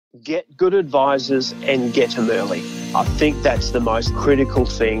Get good advisors and get them early. I think that's the most critical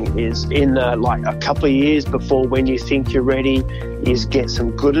thing is in like a couple of years before when you think you're ready is get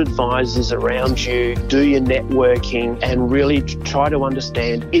some good advisors around you, do your networking and really try to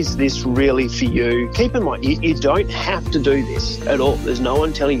understand, is this really for you? Keep in mind, you don't have to do this at all. There's no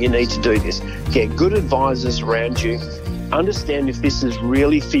one telling you need to do this. Get good advisors around you. Understand if this is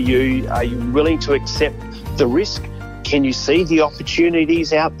really for you. Are you willing to accept the risk? Can you see the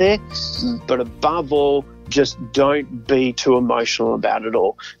opportunities out there? But above all, just don't be too emotional about it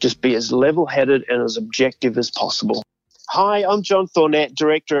all. Just be as level-headed and as objective as possible. Hi, I'm John Thornett,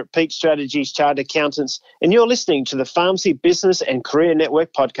 Director at Peak Strategies Chartered Accountants, and you're listening to the Pharmacy Business and Career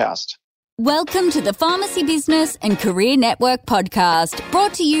Network podcast. Welcome to the Pharmacy Business and Career Network podcast,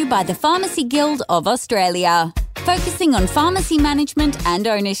 brought to you by the Pharmacy Guild of Australia. Focusing on pharmacy management and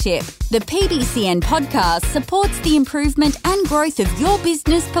ownership, the PBCN podcast supports the improvement and growth of your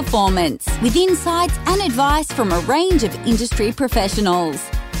business performance with insights and advice from a range of industry professionals.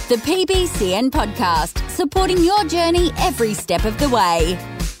 The PBCN podcast, supporting your journey every step of the way.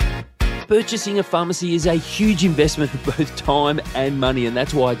 Purchasing a pharmacy is a huge investment of both time and money, and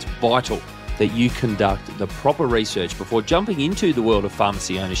that's why it's vital that you conduct the proper research before jumping into the world of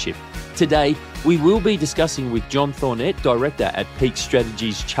pharmacy ownership. Today, we will be discussing with John Thornett, Director at Peak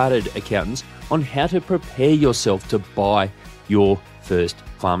Strategies Chartered Accountants, on how to prepare yourself to buy your first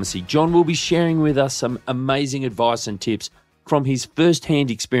pharmacy. John will be sharing with us some amazing advice and tips from his first-hand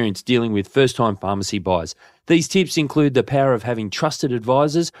experience dealing with first-time pharmacy buyers. These tips include the power of having trusted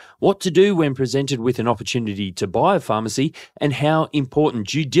advisors, what to do when presented with an opportunity to buy a pharmacy, and how important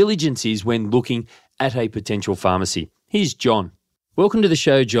due diligence is when looking at a potential pharmacy. Here's John. Welcome to the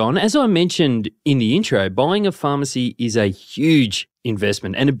show, John. As I mentioned in the intro, buying a pharmacy is a huge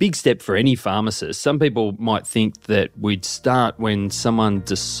investment and a big step for any pharmacist. Some people might think that we'd start when someone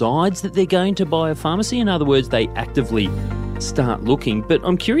decides that they're going to buy a pharmacy. In other words, they actively start looking. But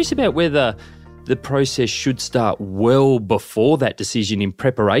I'm curious about whether the process should start well before that decision, in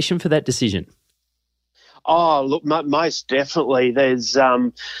preparation for that decision. Oh, look, most definitely. There's,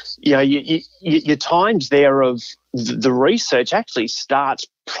 your times there of the research actually starts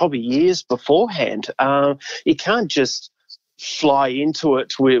probably years beforehand. You can't just fly into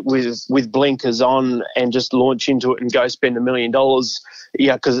it with blinkers on and just launch into it and go spend $1 million,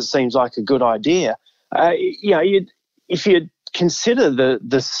 because it seems like a good idea. If you consider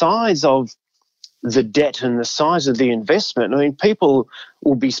the size of the debt and the size of the investment, I mean, people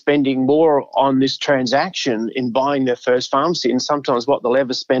will be spending more on this transaction in buying their first pharmacy and sometimes what they'll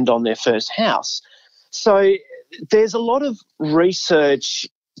ever spend on their first house. So there's a lot of research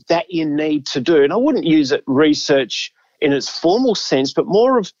that you need to do. And I wouldn't use it research in its formal sense, but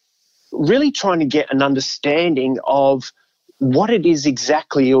more of really trying to get an understanding of what it is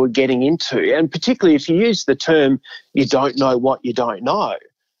exactly you're getting into. And particularly if you use the term, you don't know what you don't know.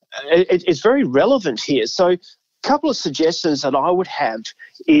 It's very relevant here. So a couple of suggestions that I would have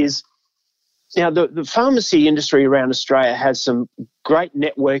is, now the pharmacy industry around Australia has some great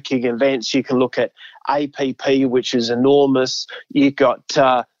networking events. You can look at APP, which is enormous. You've got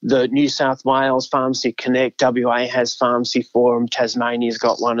the New South Wales Pharmacy Connect, WA has Pharmacy Forum, Tasmania's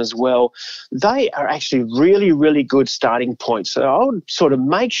got one as well. They are actually really, really good starting points. So I would sort of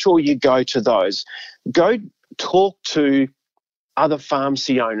make sure you go to those. Go talk to other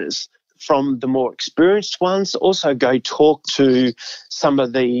pharmacy owners, from the more experienced ones. Also go talk to some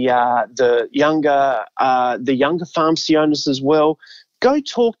of the younger pharmacy owners as well. Go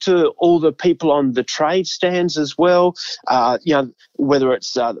talk to all the people on the trade stands as well, whether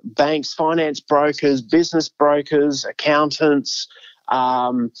it's banks, finance brokers, business brokers, accountants,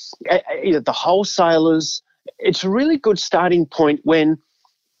 the wholesalers. It's a really good starting point when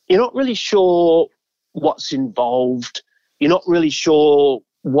you're not really sure what's involved. You're not really sure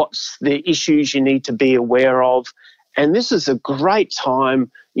what's the issues you need to be aware of. And this is a great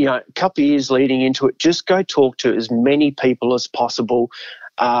time, a couple of years leading into it, just go talk to as many people as possible.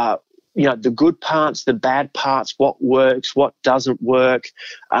 The good parts, the bad parts, what works, what doesn't work.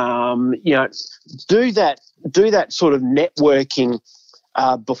 Do that sort of networking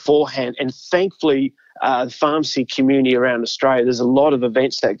beforehand. And thankfully, the pharmacy community around Australia, there's a lot of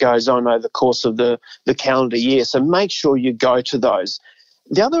events that goes on over the course of the calendar year. So make sure you go to those.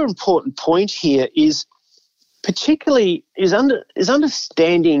 The other important point here is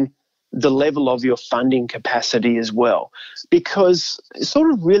understanding the level of your funding capacity as well, because it's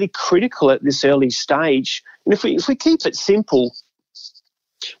sort of really critical at this early stage. And if we keep it simple,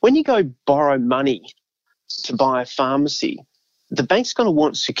 when you go borrow money to buy a pharmacy, the bank's going to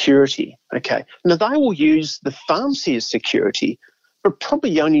want security, okay? Now, they will use the pharmacy as security, but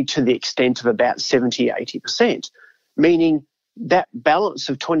probably only to the extent of about 70, 80%, meaning that balance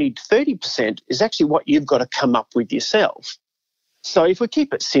of 20 to 30% is actually what you've got to come up with yourself. So if we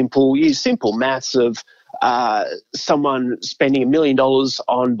keep it simple, use simple maths of someone spending $1 million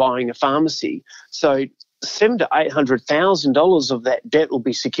on buying a pharmacy. So $700,000 to $800,000 of that debt will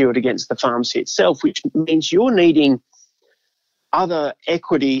be secured against the pharmacy itself, which means you're needing other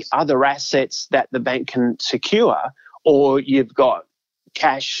equity, other assets that the bank can secure, or you've got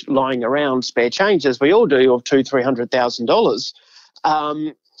cash lying around, spare change, as we all do, of $200,000-300,000.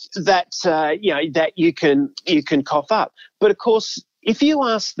 That you can cough up. But of course, if you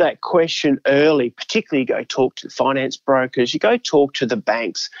ask that question early, particularly go talk to finance brokers, you go talk to the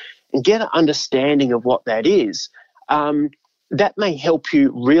banks and get an understanding of what that is, that may help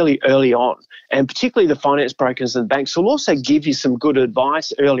you really early on. And particularly the finance brokers and banks will also give you some good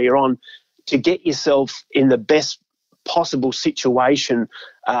advice earlier on to get yourself in the best possible situation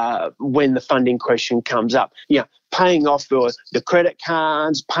when the funding question comes up. Paying off the credit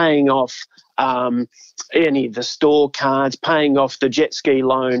cards, paying off any of the store cards, paying off the jet ski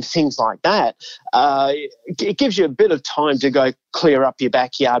loan, things like that. It gives you a bit of time to go clear up your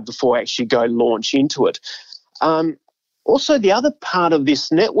backyard before actually go launch into it. Also, the other part of this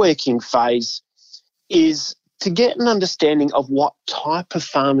networking phase is to get an understanding of what type of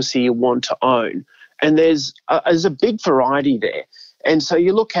pharmacy you want to own. And there's a big variety there. And so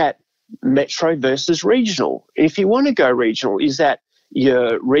you look at metro versus regional. If you want to go regional, is that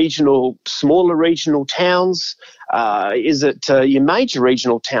your regional, smaller regional towns? Is it your major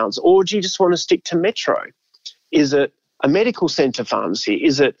regional towns? Or do you just want to stick to metro? Is it a medical centre pharmacy?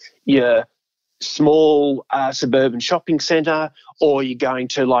 Is it your small suburban shopping centre? Or are you going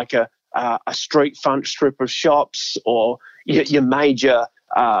to like a street front strip of shops, or your major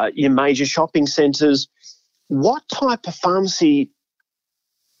shopping centres? What type of pharmacy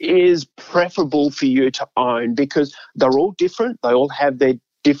is preferable for you to own? Because they're all different. They all have their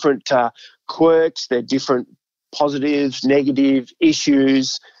different quirks, their different positives, negative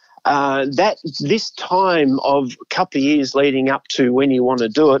issues. That this time of a couple of years leading up to when you want to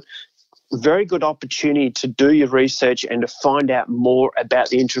do it, very good opportunity to do your research and to find out more about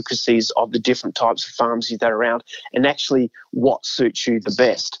the intricacies of the different types of pharmacies that are around and actually what suits you the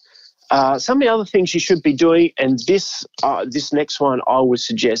best. Some of the other things you should be doing, and this next one I would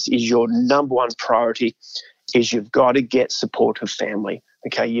suggest is your number one priority, is you've got to get support of family.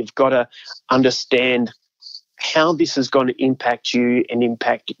 Okay, you've got to understand how this is going to impact you and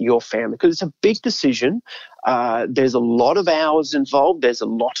impact your family, because it's a big decision. There's a lot of hours involved. There's a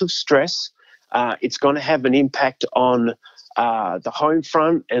lot of stress. It's going to have an impact on the home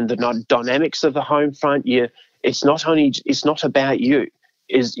front and the dynamics of the home front. It's not about you.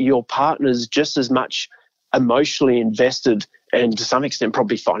 Is your partner's just as much emotionally invested and to some extent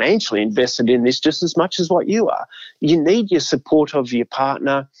probably financially invested in this just as much as what you are. You need your support of your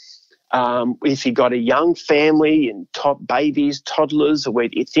partner. If you've got a young family and babies, toddlers, or where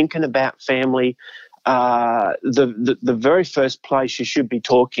you're thinking about family, the very first place you should be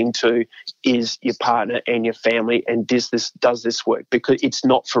talking to is your partner and your family, and does this work? Because it's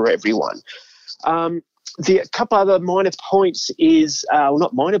not for everyone. A couple other minor points is,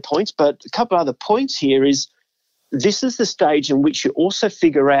 not minor points, but a couple other points here is this is the stage in which you also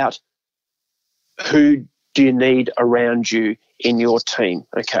figure out who do you need around you in your team.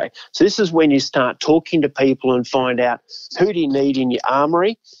 Okay, so this is when you start talking to people and find out who do you need in your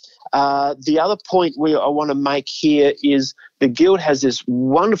armoury. The other point I want to make here is the Guild has this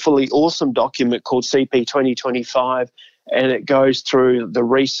wonderfully awesome document called CP 2025, and it goes through the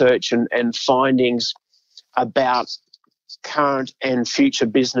research and findings about current and future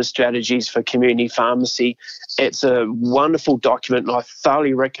business strategies for community pharmacy. It's a wonderful document, and I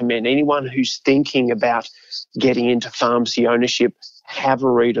thoroughly recommend anyone who's thinking about getting into pharmacy ownership, have a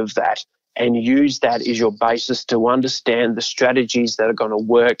read of that and use that as your basis to understand the strategies that are going to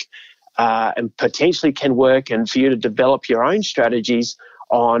work and potentially can work, and for you to develop your own strategies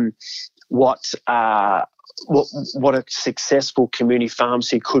on what a successful community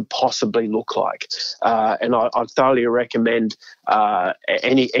pharmacy could possibly look like. And I thoroughly recommend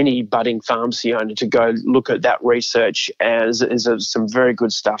any budding pharmacy owner to go look at that research, as there's some very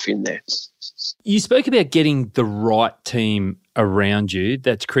good stuff in there. You spoke about getting the right team around you.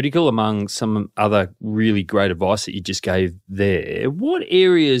 That's critical among some other really great advice that you just gave there. What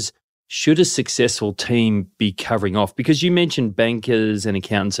areas should a successful team be covering off? Because you mentioned bankers and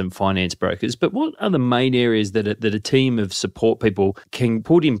accountants and finance brokers, but what are the main areas that a team of support people can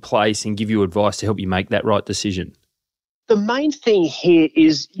put in place and give you advice to help you make that right decision? The main thing here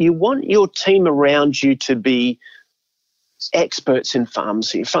is you want your team around you to be experts in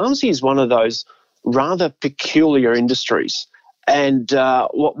pharmacy. Pharmacy is one of those rather peculiar industries. And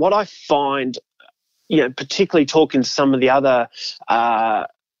what I find, particularly talking to some of the other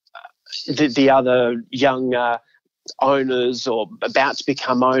the other young owners or about to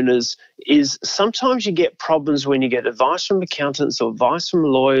become owners, is sometimes you get problems when you get advice from accountants or advice from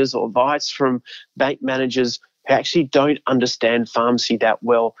lawyers or advice from bank managers who actually don't understand pharmacy that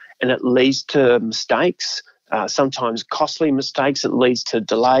well, and it leads to mistakes, sometimes costly mistakes. It leads to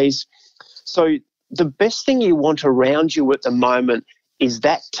delays. So the best thing you want around you at the moment is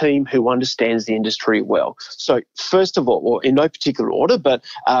that team who understands the industry well. So first of all, or in no particular order, but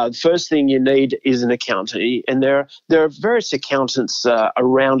the first thing you need is an accountant. And there are various accountants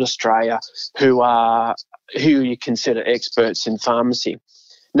around Australia who you consider experts in pharmacy.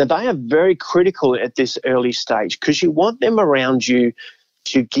 Now, they are very critical at this early stage because you want them around you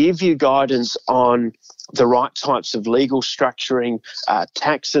to give you guidance on the right types of legal structuring,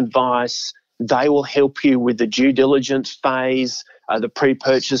 tax advice. They will help you with the due diligence phase, the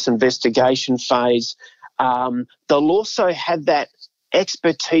pre-purchase investigation phase. They'll also have that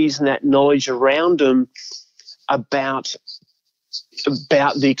expertise and that knowledge around them about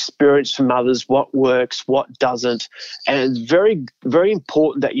the experience from others, what works, what doesn't. And it's very, very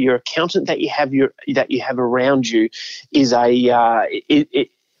important that your accountant that you have around you is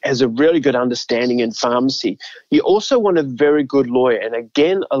has a really good understanding in pharmacy. You also want a very good lawyer, and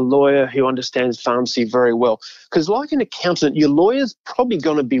again, a lawyer who understands pharmacy very well. Because like an accountant, your lawyer's probably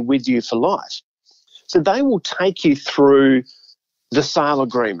going to be with you for life. So they will take you through the sale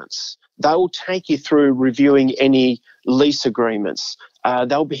agreements. They will take you through reviewing any lease agreements.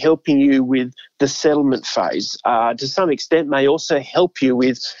 They'll be helping you with the settlement phase. To some extent, may also help you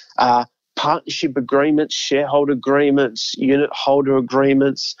with partnership agreements, shareholder agreements, unit holder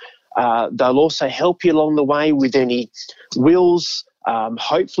agreements. They'll also help you along the way with any wills.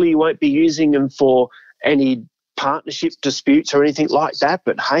 Hopefully you won't be using them for any partnership disputes or anything like that,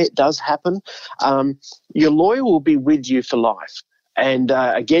 but hey, it does happen. Your lawyer will be with you for life. And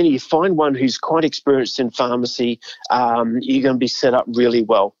again, you find one who's quite experienced in pharmacy, you're going to be set up really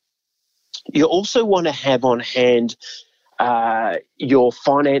well. You also want to have on hand your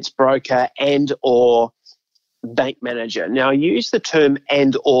finance broker and or bank manager. Now, I use the term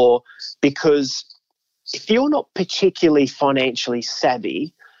and or because if you're not particularly financially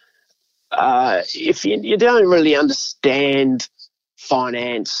savvy, if you don't really understand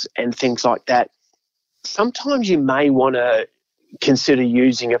finance and things like that, sometimes you may want to consider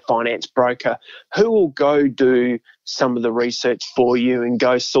using a finance broker who will go do some of the research for you and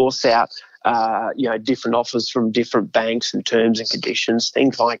go source out different offers from different banks and terms and conditions,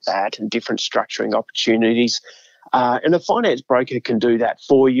 things like that, and different structuring opportunities. And a finance broker can do that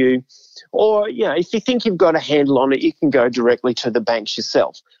for you. Or, if you think you've got a handle on it, you can go directly to the banks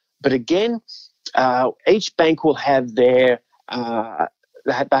yourself. But again, each bank will have their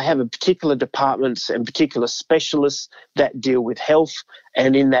they have a particular departments and particular specialists that deal with health,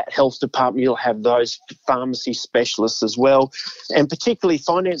 and in that health department you'll have those pharmacy specialists as well. And particularly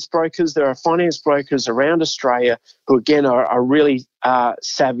finance brokers, there are finance brokers around Australia who again are really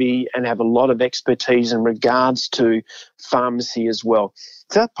savvy and have a lot of expertise in regards to pharmacy as well.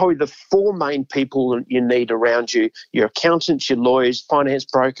 So that's probably the four main people you need around you: your accountants, your lawyers, finance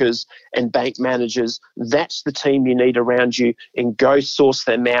brokers, and bank managers. That's the team you need around you, and go source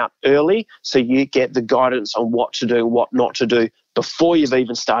them out early so you get the guidance on what to do and what not to do before you've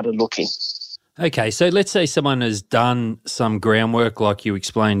even started looking. Okay, so let's say someone has done some groundwork like you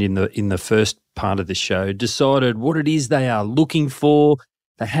explained in the first part of the show, decided what it is they are looking for,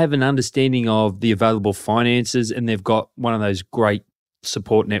 they have an understanding of the available finances, and they've got one of those great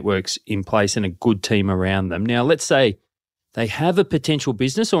support networks in place and a good team around them. Now, let's say they have a potential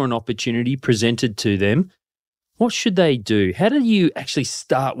business or an opportunity presented to them. What should they do? How do you actually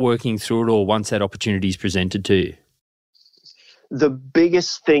start working through it all once that opportunity is presented to you? The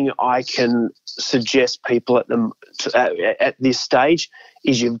biggest thing I can suggest people at this stage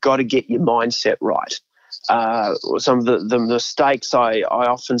is you've got to get your mindset right. Some of the mistakes I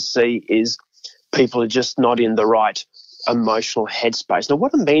often see is people are just not in the right emotional headspace. Now,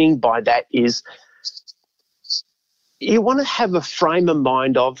 what I'm meaning by that is you want to have a frame of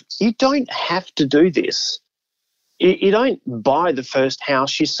mind of you don't have to do this. You don't buy the first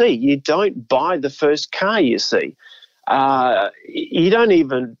house you see. You don't buy the first car you see. You don't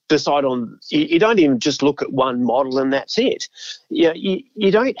even decide on. You don't even just look at one model and that's it.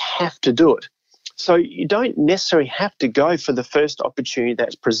 You don't have to do it. So you don't necessarily have to go for the first opportunity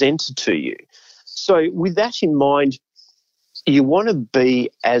that's presented to you. So with that in mind, you want to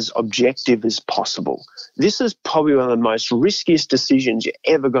be as objective as possible. This is probably one of the most riskiest decisions you're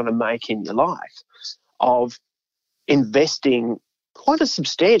ever going to make in your life, of investing quite a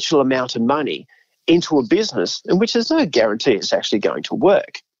substantial amount of money into a business in which there's no guarantee it's actually going to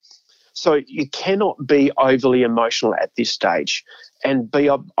work. So you cannot be overly emotional at this stage. And be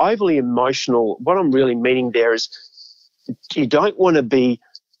overly emotional, what I'm really meaning there is you don't want to be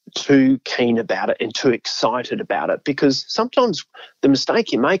too keen about it and too excited about it, because sometimes the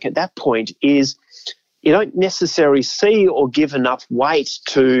mistake you make at that point is you don't necessarily see or give enough weight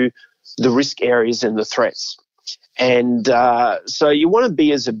to the risk areas and the threats. And so you want to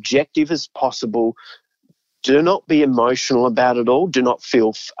be as objective as possible. Do not be emotional about it all. Do not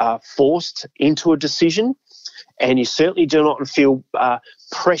feel forced into a decision. And you certainly do not feel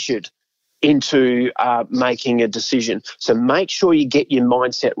pressured into making a decision. So make sure you get your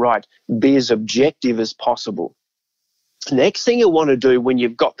mindset right. Be as objective as possible. Next thing you want to do when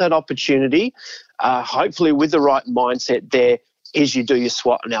you've got that opportunity, hopefully with the right mindset there, is you do your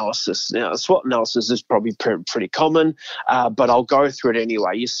SWOT analysis. Now, SWOT analysis is probably pretty common, but I'll go through it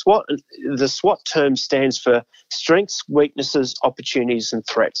anyway. The SWOT term stands for strengths, weaknesses, opportunities, and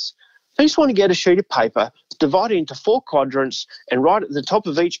threats. So you just want to get a sheet of paper, divide it into 4 quadrants, and write at the top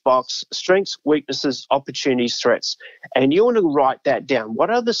of each box strengths, weaknesses, opportunities, threats. And you want to write that down. What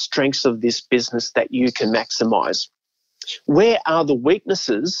are the strengths of this business that you can maximize? Where are the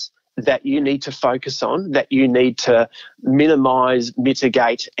weaknesses that you need to focus on, that you need to minimize,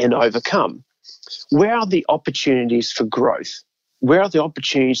 mitigate, and overcome? Where are the opportunities for growth? Where are the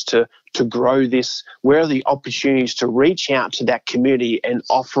opportunities to grow this? Where are the opportunities to reach out to that community and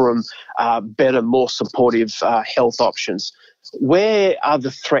offer them better, more supportive health options? Where are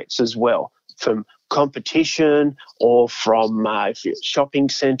the threats as well, from competition or from shopping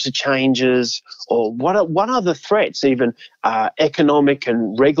centre changes, or what are the threats, even economic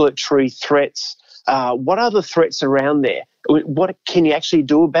and regulatory threats? What are the threats around there? What can you actually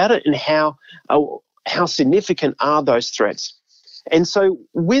do about it, and how significant are those threats? And so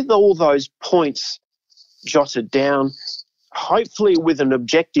with all those points jotted down, hopefully with an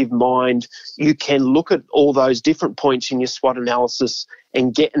objective mind, you can look at all those different points in your SWOT analysis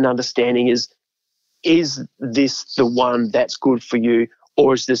and get an understanding, is this the one that's good for you,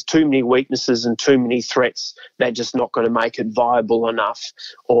 or is there too many weaknesses and too many threats that are just not going to make it viable enough?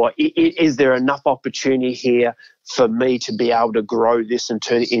 Or is there enough opportunity here for me to be able to grow this and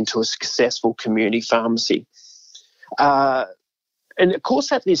turn it into a successful community pharmacy? And of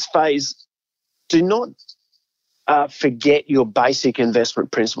course, at this phase, do not forget your basic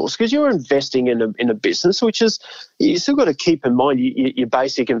investment principles, because you're investing in a business, which is, you still got to keep in mind your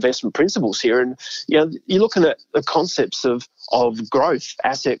basic investment principles here. And you're looking at the concepts of growth,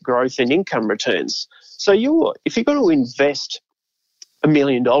 asset growth, and income returns. So if you're going to invest $1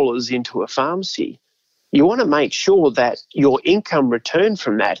 million into a pharmacy, you want to make sure that your income return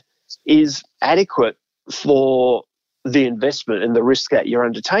from that is adequate for the investment and the risk that you're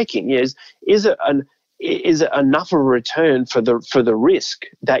undertaking. Is it enough of a return for the risk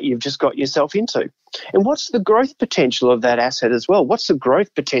that you've just got yourself into? And what's the growth potential of that asset as well? What's the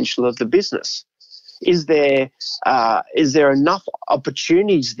growth potential of the business? Is there enough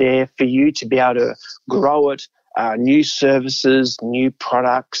opportunities there for you to be able to grow it, new services, new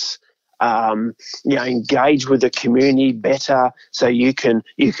products, engage with the community better, so you can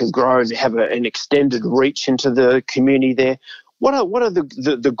grow and have an extended reach into the community there? What are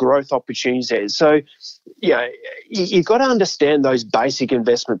the growth opportunities there? So, you've got to understand those basic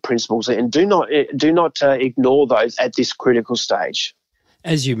investment principles, and do not ignore those at this critical stage.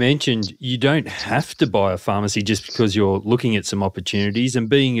 As you mentioned, you don't have to buy a pharmacy just because you're looking at some opportunities, and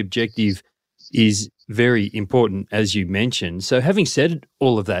being objective is very important, as you mentioned. So having said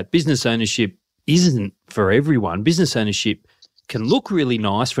all of that, business ownership isn't for everyone. Business ownership can look really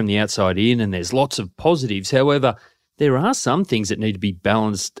nice from the outside in, and there's lots of positives. However, there are some things that need to be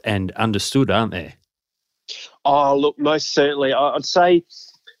balanced and understood, aren't there? Oh, look, most certainly. I'd say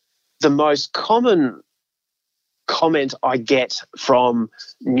the most common comment I get from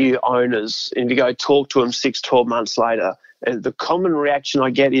new owners, and if you go talk to them 6-12 months later, the common reaction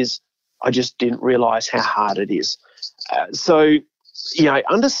I get is, I just didn't realise how hard it is. So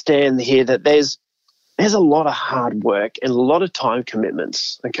understand here that there's a lot of hard work and a lot of time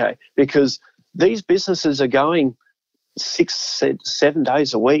commitments, okay? Because these businesses are going 6-7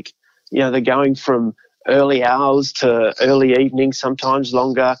 days a week. They're going from early hours to early evening, sometimes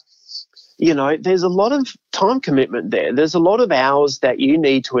longer. there's a lot of time commitment there. There's a lot of hours that you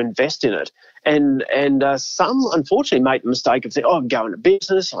need to invest in it. And some, unfortunately, make the mistake of saying, I'm going to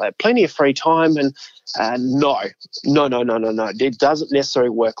business, I have plenty of free time. And no. It doesn't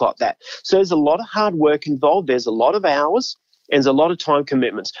necessarily work like that. So there's a lot of hard work involved. There's a lot of hours and there's a lot of time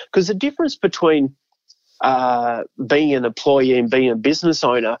commitments. Because the difference between being an employee and being a business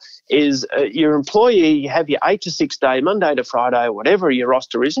owner is your employee, you have your 8 to 6 day, Monday to Friday, whatever your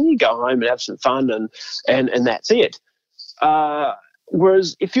roster is, and you go home and have some fun and that's it.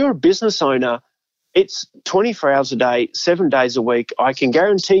 Whereas if you're a business owner, it's 24 hours a day, 7 days a week. I can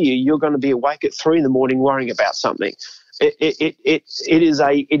guarantee you're going to be awake at 3 a.m. worrying about something. It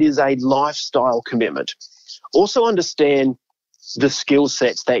is a lifestyle commitment. Also understand the skill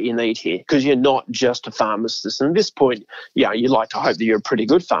sets that you need here, because you're not just a pharmacist. And at this point, you'd like to hope that you're a pretty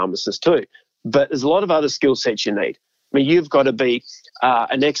good pharmacist too. But there's a lot of other skill sets you need. I mean, you've got to be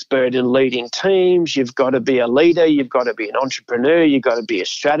an expert in leading teams. You've got to be a leader. You've got to be an entrepreneur. You've got to be a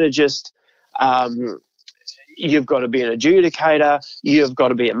strategist. You've got to be an adjudicator. You've got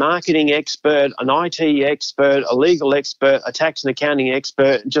to be a marketing expert, an IT expert, a legal expert, a tax and accounting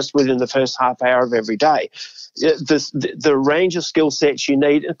expert, just within the first half hour of every day. The range of skill sets you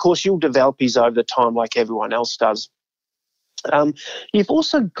need, of course, you'll develop these over the time like everyone else does. You've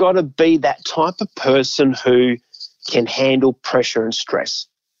also got to be that type of person who can handle pressure and stress.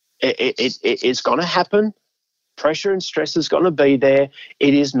 It's going to happen. Pressure and stress is going to be there.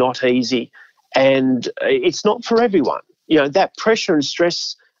 It is not easy, and it's not for everyone. That pressure and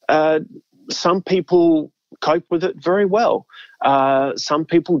stress, some people cope with it very well. Some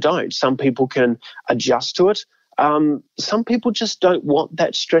people don't. Some people can adjust to it. Some people just don't want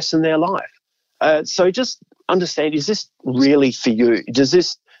that stress in their life. So just understand, is this really for you? Does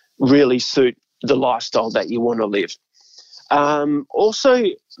this really suit the lifestyle that you want to live? Also,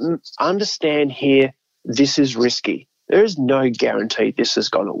 understand here, this is risky. There is no guarantee this is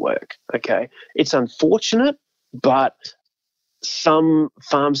going to work, okay? It's unfortunate, but some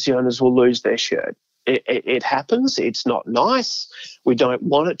pharmacy owners will lose their shirt. It happens. It's not nice. We don't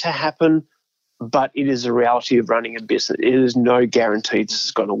want it to happen, but it is a reality of running a business. It is no guarantee this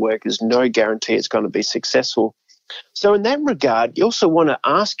is going to work. There's no guarantee it's going to be successful. So in that regard, you also want to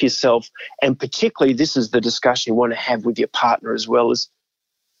ask yourself, and particularly this is the discussion you want to have with your partner as well, is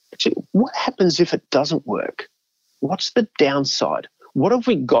actually, what happens if it doesn't work? What's the downside? What have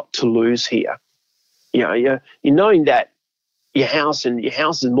we got to lose here? You're knowing that your house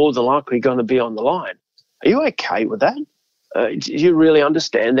is more than likely going to be on the line. Are you okay with that? Do you really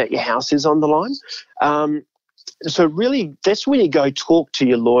understand that your house is on the line? So really, that's when you go talk to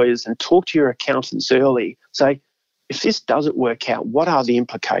your lawyers and talk to your accountants early. Say, if this doesn't work out, what are the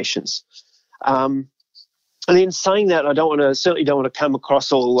implications? And in saying that, I certainly don't want to come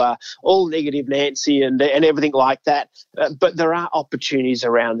across all negative Nancy and everything like that. But there are opportunities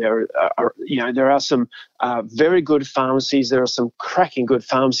around there. There are some very good pharmacies. There are some cracking good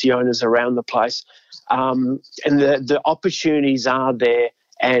pharmacy owners around the place, and the opportunities are there.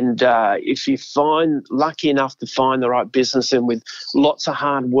 And if you find lucky enough to find the right business, and with lots of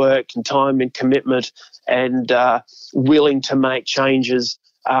hard work and time and commitment and willing to make changes,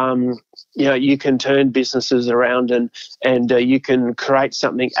 you can turn businesses around and you can create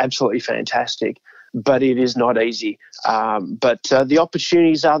something absolutely fantastic. But it is not easy. But the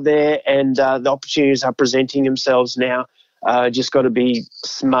opportunities are there, and the opportunities are presenting themselves now. Just got to be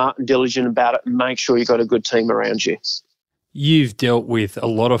smart and diligent about it, and make sure you've got a good team around you. You've dealt with a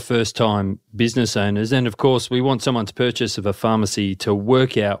lot of first-time business owners, and of course we want someone's purchase of a pharmacy to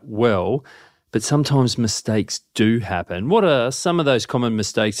work out well, but sometimes mistakes do happen. What are some of those common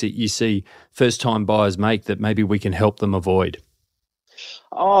mistakes that you see first-time buyers make that maybe we can help them avoid?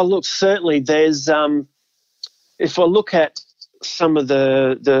 Oh, look, certainly there's if I look at some of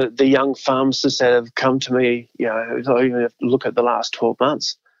the young pharmacists that have come to me, even if look at the last 12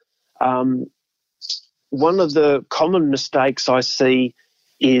 months, one of the common mistakes I see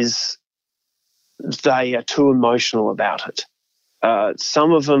is they are too emotional about it.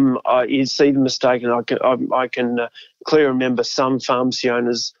 Some of them, you see the mistake, and I can clearly remember some pharmacy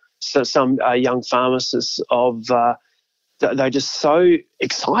owners, some young pharmacists they're just so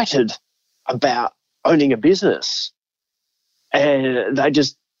excited about owning a business, and they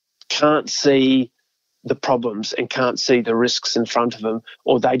just can't see the problems and can't see the risks in front of them,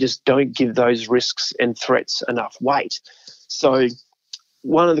 or they just don't give those risks and threats enough weight. So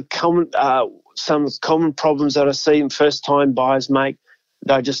one of the some common problems that I see first-time buyers make,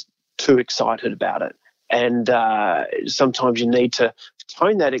 they're just too excited about it. And sometimes you need to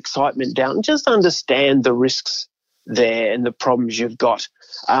tone that excitement down and just understand the risks there and the problems you've got.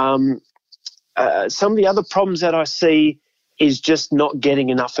 Some of the other problems that I see is just not getting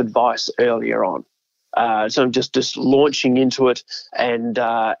enough advice earlier on. So I'm just launching into it and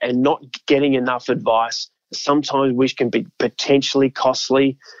not getting enough advice, sometimes which can be potentially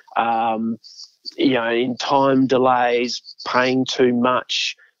costly, in time delays, paying too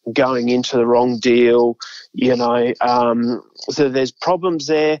much, going into the wrong deal, so there's problems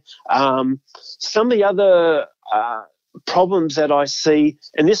there. Some of the other problems that I see,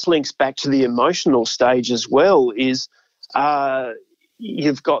 and this links back to the emotional stage as well, is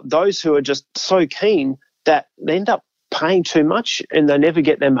you've got those who are just so keen that they end up paying too much and they never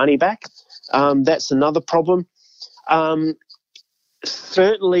get their money back. That's another problem.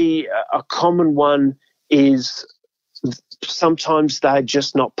 Certainly a common one is sometimes they're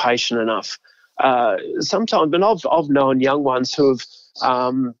just not patient enough. Sometimes, and I've known young ones who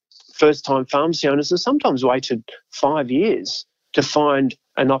have first-time pharmacy owners have sometimes waited 5 years to find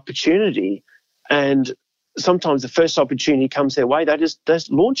an opportunity, and sometimes the first opportunity comes their way, they just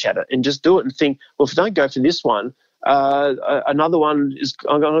launch at it and just do it and think, well, if I don't go for this one, another one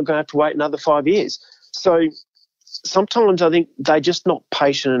I'm going to have to wait another 5 years. So sometimes I think they're just not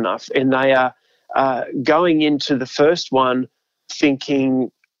patient enough, and they are going into the first one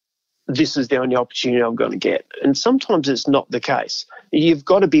thinking this is the only opportunity I'm going to get. And sometimes it's not the case. You've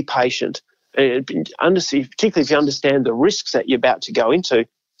got to be patient, particularly if you understand the risks that you're about to go into.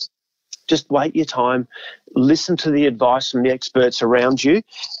 Just wait your time, listen to the advice from the experts around you,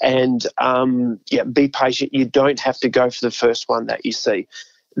 and be patient. You don't have to go for the first one that you see.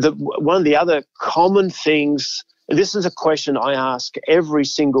 One of the other common things, this is a question I ask every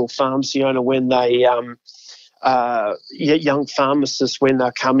single pharmacy owner when they, young pharmacists, when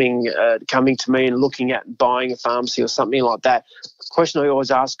they're coming to me and looking at buying a pharmacy or something like that. The question I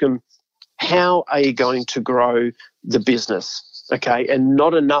always ask them, how are you going to grow the business? Okay, and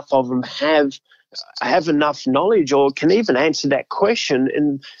not enough of them have enough knowledge or can even answer that question,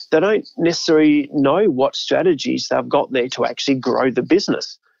 and they don't necessarily know what strategies they've got there to actually grow the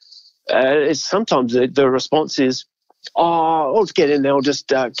business. Sometimes the response is, I'll get in there, I'll just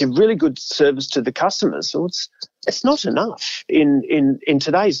give really good service to the customers. So it's not enough in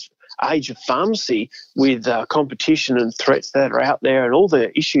today's age of pharmacy with competition and threats that are out there and all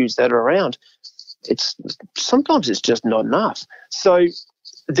the issues that are around. Sometimes it's just not enough. So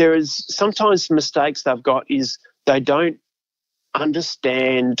there is sometimes mistakes they've got is they don't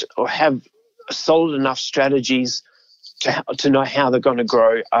understand or have solid enough strategies to know how they're going to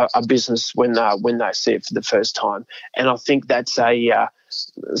grow a business when they see it for the first time. And I think that's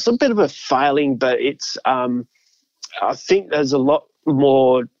it's a bit of a failing, but it's I think there's a lot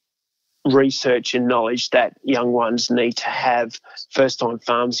more research and knowledge that young ones need to have, first-time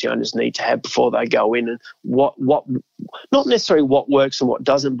pharmacy owners need to have before they go in, and what not necessarily what works and what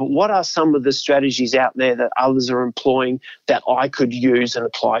doesn't, but what are some of the strategies out there that others are employing that I could use and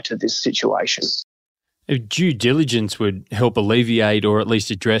apply to this situation. Due diligence would help alleviate or at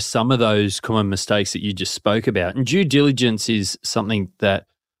least address some of those common mistakes that you just spoke about. And due diligence is something that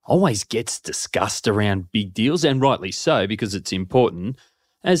always gets discussed around big deals, and rightly so, because it's important.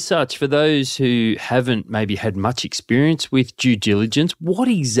 As such, for those who haven't maybe had much experience with due diligence, what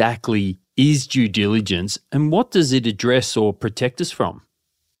exactly is due diligence and what does it address or protect us from?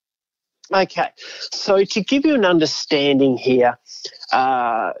 Okay, so to give you an understanding here,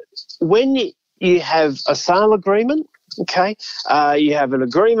 when you have a sale agreement, okay, you have an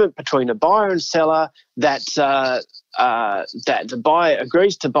agreement between a buyer and seller that the buyer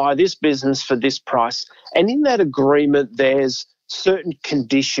agrees to buy this business for this price, and in that agreement there's certain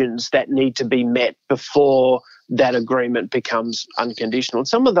conditions that need to be met before that agreement becomes unconditional. And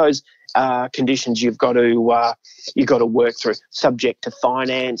some of those conditions you've got to work through, subject to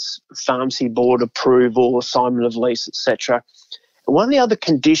finance, pharmacy board approval, assignment of lease, etc. One of the other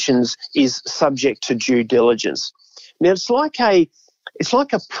conditions is subject to due diligence. Now it's like a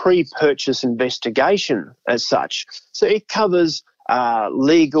pre-purchase investigation as such. So it covers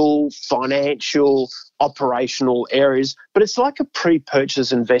legal, financial, operational areas, but it's like a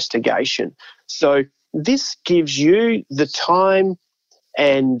pre-purchase investigation. So this gives you the time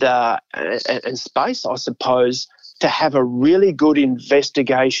and space, I suppose, to have a really good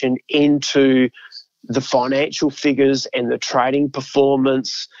investigation into the financial figures and the trading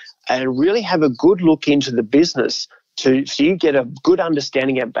performance, and really have a good look into the business so you get a good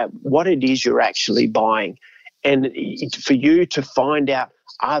understanding about what it is you're actually buying, and for you to find out,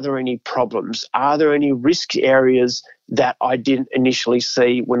 are there any problems? Are there any risk areas that I didn't initially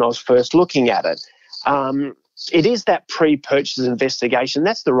see when I was first looking at it? It is that pre-purchase investigation.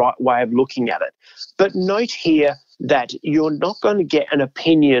 That's the right way of looking at it. But note here that you're not going to get an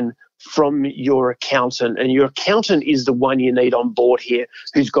opinion from your accountant, and your accountant is the one you need on board here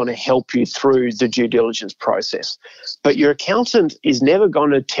who's going to help you through the due diligence process. But your accountant is never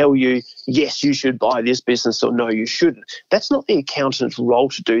going to tell you, yes, you should buy this business, or no, you shouldn't. That's not the accountant's role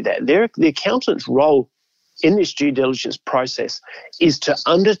to do that. The accountant's role in this due diligence process is to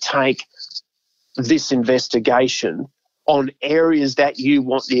undertake this investigation on areas that you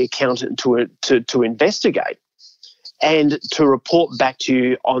want the accountant to investigate, and to report back to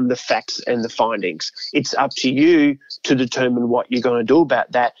you on the facts and the findings. It's up to you to determine what you're going to do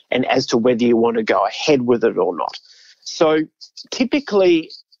about that, and as to whether you want to go ahead with it or not. So typically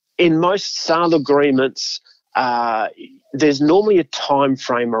in most sale agreements, there's normally a time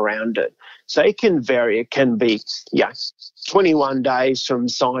frame around it. So it can vary. It can be 21 days from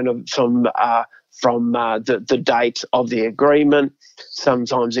the date of the agreement.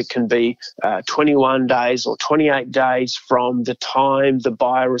 Sometimes it can be 21 days or 28 days from the time the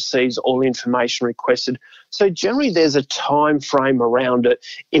buyer receives all information requested. So generally there's a time frame around it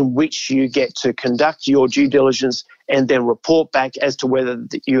in which you get to conduct your due diligence and then report back as to whether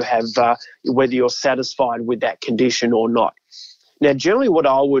whether you're satisfied with that condition or not. Now, generally what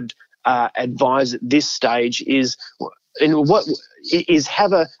I would advise at this stage is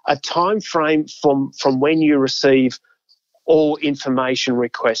have a time frame from when you receive all information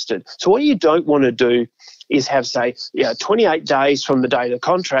requested. So what you don't want to do is have, say, 28 days from the date of the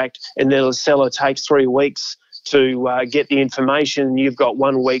contract, and then the seller takes 3 weeks to get the information, and you've got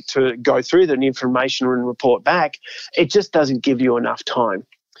 1 week to go through the information and report back. It just doesn't give you enough time.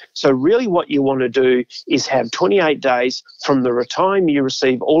 So really what you want to do is have 28 days from the time you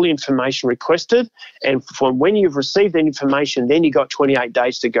receive all the information requested, and from when you've received the information, then you've got 28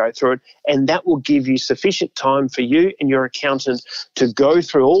 days to go through it, and that will give you sufficient time for you and your accountant to go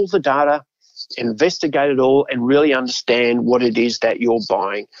through all the data, investigate it all, and really understand what it is that you're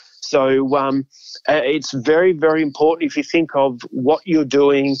buying. So it's very, very important if you think of what you're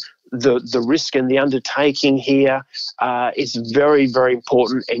doing, the risk and the undertaking here. It's very, very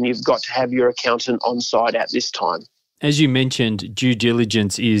important, and you've got to have your accountant on site at this time. As you mentioned, due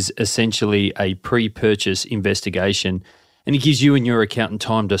diligence is essentially a pre-purchase investigation, and it gives you and your accountant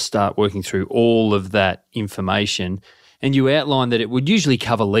time to start working through all of that information. And you outlined that it would usually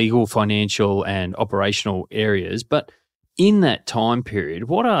cover legal, financial, and operational areas. But in that time period,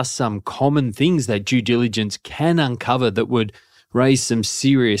 what are some common things that due diligence can uncover that would raise some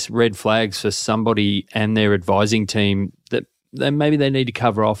serious red flags for somebody and their advising team that maybe they need to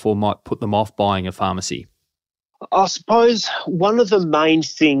cover off or might put them off buying a pharmacy? I suppose one of the main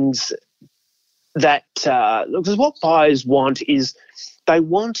things that, because what buyers want is they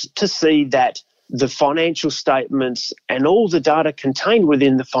want to see that the financial statements and all the data contained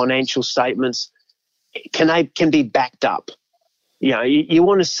within the financial statements can be backed up. You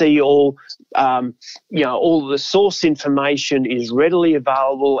want to see all the source information is readily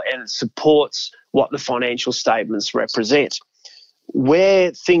available and it supports what the financial statements represent.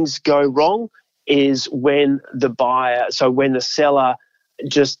 Where things go wrong is when when the seller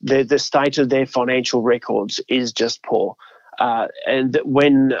the state of their financial records is just poor. And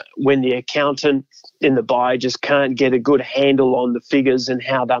when the accountant and the buyer just can't get a good handle on the figures and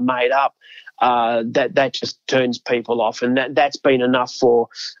how they're made up, that just turns people off, and that's been enough for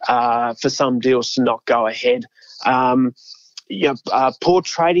some deals to not go ahead. Poor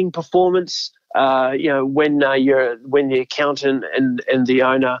trading performance. When the accountant and the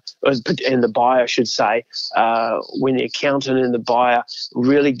owner and the buyer, I should say, when the accountant and the buyer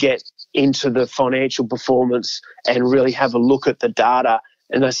really get into the financial performance and really have a look at the data,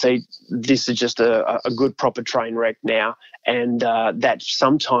 and they say this is just a good proper train wreck now, and that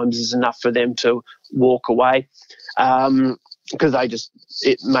sometimes is enough for them to walk away, because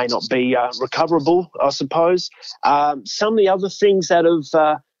it may not be recoverable, I suppose. Some of the other things that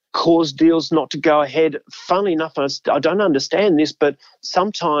have caused deals not to go ahead, funnily enough, I don't understand this, but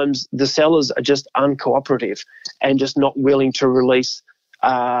sometimes the sellers are just uncooperative and just not willing to release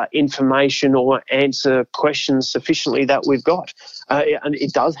information or answer questions sufficiently that we've got. And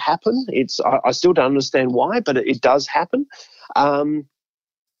it does happen. I still don't understand why, but it does happen.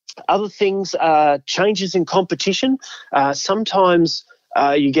 Other things, changes in competition. Sometimes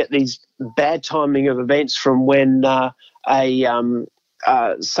you get these bad timing of events from when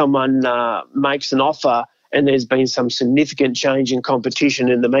someone makes an offer and there's been some significant change in competition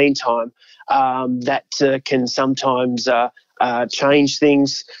in the meantime. That can sometimes change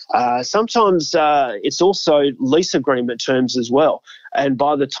things. Sometimes it's also lease agreement terms as well. And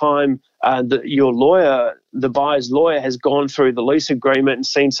by the time your lawyer, the buyer's lawyer, has gone through the lease agreement and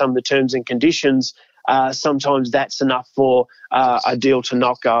seen some of the terms and conditions, sometimes that's enough for a deal to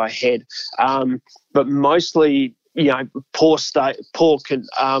not go ahead. But mostly, poor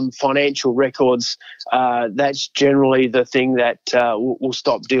financial records, that's generally the thing that will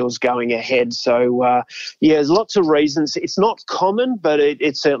stop deals going ahead. So, there's lots of reasons. It's not common, but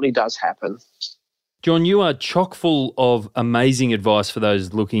it certainly does happen. John, you are chock full of amazing advice for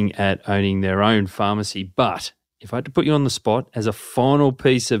those looking at owning their own pharmacy. But if I had to put you on the spot as a final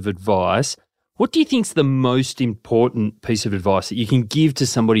piece of advice, what do you think is the most important piece of advice that you can give to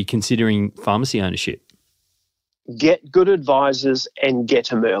somebody considering pharmacy ownership? Get good advisors and get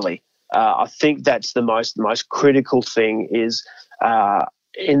them early. I think that's the most critical thing is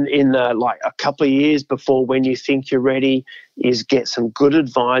in like a couple of years before when you think you're ready is get some good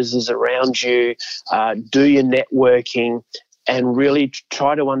advisors around you, do your networking and really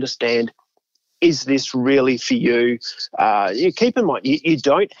try to understand, is this really for you? You keep in mind, you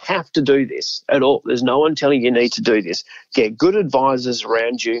don't have to do this at all. There's no one telling you need to do this. Get good advisors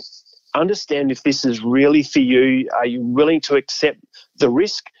around you. Understand if this is really for you. Are you willing to accept the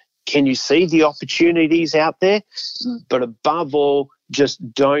risk? Can you see the opportunities out there? But above all,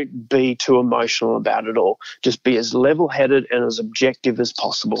 just don't be too emotional about it all. Just be as level-headed and as objective as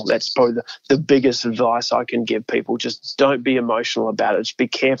possible. That's probably the biggest advice I can give people. Just don't be emotional about it. Just be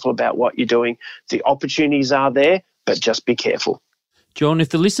careful about what you're doing. The opportunities are there, but just be careful. John, if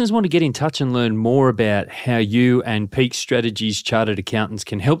the listeners want to get in touch and learn more about how you and Peak Strategies Chartered Accountants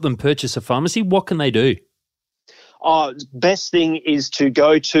can help them purchase a pharmacy, what can they do? Best thing is to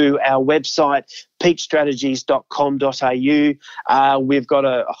go to our website, peakstrategies.com.au. We've got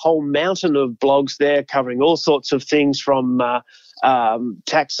a whole mountain of blogs there covering all sorts of things from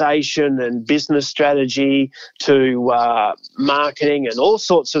taxation and business strategy to marketing and all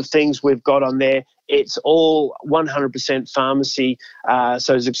sorts of things we've got on there. It's all 100% pharmacy.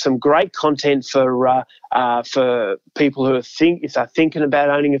 So there's some great content for people who if they're thinking about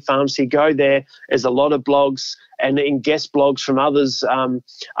owning a pharmacy, go there. There's a lot of blogs and guest blogs from other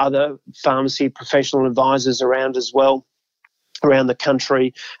pharmacy professional advisors around as well, around the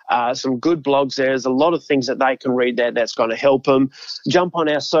country. Some good blogs there. There's a lot of things that they can read there that's going to help them. Jump on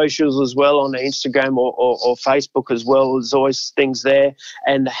our socials as well, on Instagram or Facebook as well. There's always things there.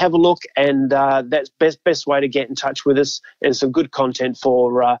 And have a look, and that's best way to get in touch with us. And some good content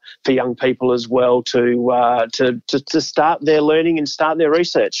for young people as well to start their learning and start their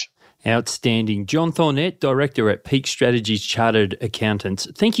research. Outstanding. John Thornett, Director at Peak Strategies Chartered Accountants.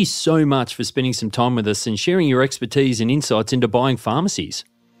 Thank you so much for spending some time with us and sharing your expertise and insights into buying pharmacies.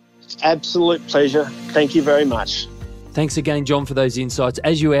 Absolute pleasure. Thank you very much. Thanks again, John, for those insights.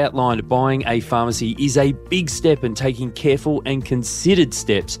 As you outlined, buying a pharmacy is a big step, and taking careful and considered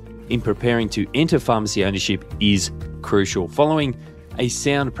steps in preparing to enter pharmacy ownership is crucial. Following a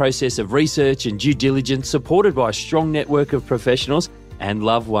sound process of research and due diligence supported by a strong network of professionals and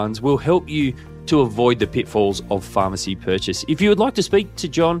loved ones will help you to avoid the pitfalls of pharmacy purchase. If you would like to speak to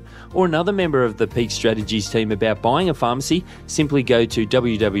John or another member of the Peak Strategies team about buying a pharmacy, simply go to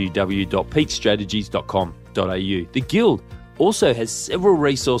www.peakstrategies.com.au. The Guild also has several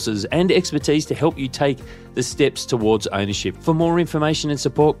resources and expertise to help you take the steps towards ownership. For more information and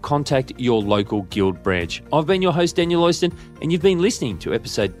support, contact your local Guild branch. I've been your host, Daniel Oyston, and you've been listening to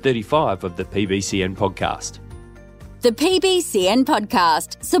episode 35 of the PBCN podcast. The PBCN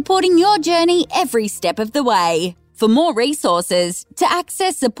podcast, supporting your journey every step of the way. For more resources, to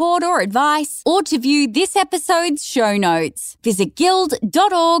access support or advice, or to view this episode's show notes, visit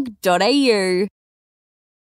guild.org.au.